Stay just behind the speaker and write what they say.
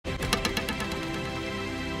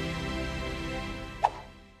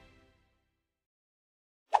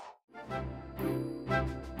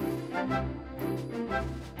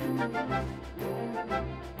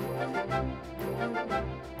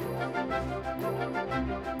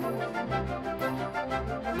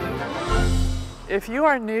If you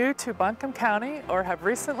are new to Buncombe County or have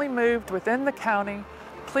recently moved within the county,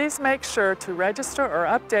 please make sure to register or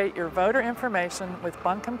update your voter information with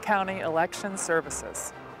Buncombe County Election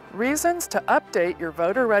Services. Reasons to update your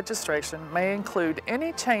voter registration may include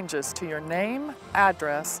any changes to your name,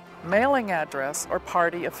 address, mailing address, or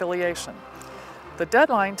party affiliation. The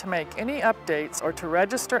deadline to make any updates or to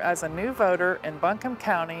register as a new voter in Buncombe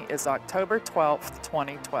County is October 12,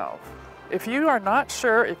 2012. If you are not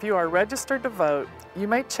sure if you are registered to vote, you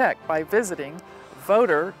may check by visiting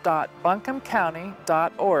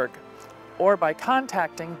voter.buncombecounty.org or by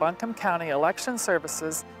contacting Buncombe County Election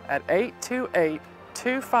Services at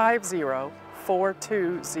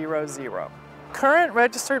 828-250-4200. Current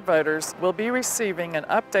registered voters will be receiving an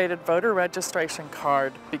updated voter registration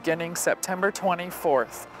card beginning September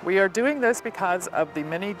 24th. We are doing this because of the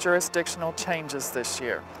many jurisdictional changes this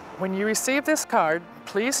year. When you receive this card,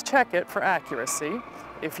 please check it for accuracy.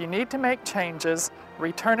 If you need to make changes,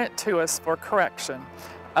 return it to us for correction.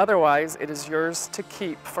 Otherwise, it is yours to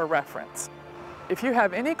keep for reference. If you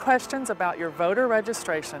have any questions about your voter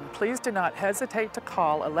registration, please do not hesitate to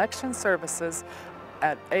call Election Services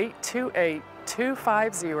at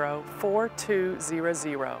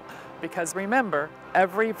 828-250-4200, because remember,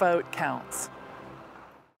 every vote counts.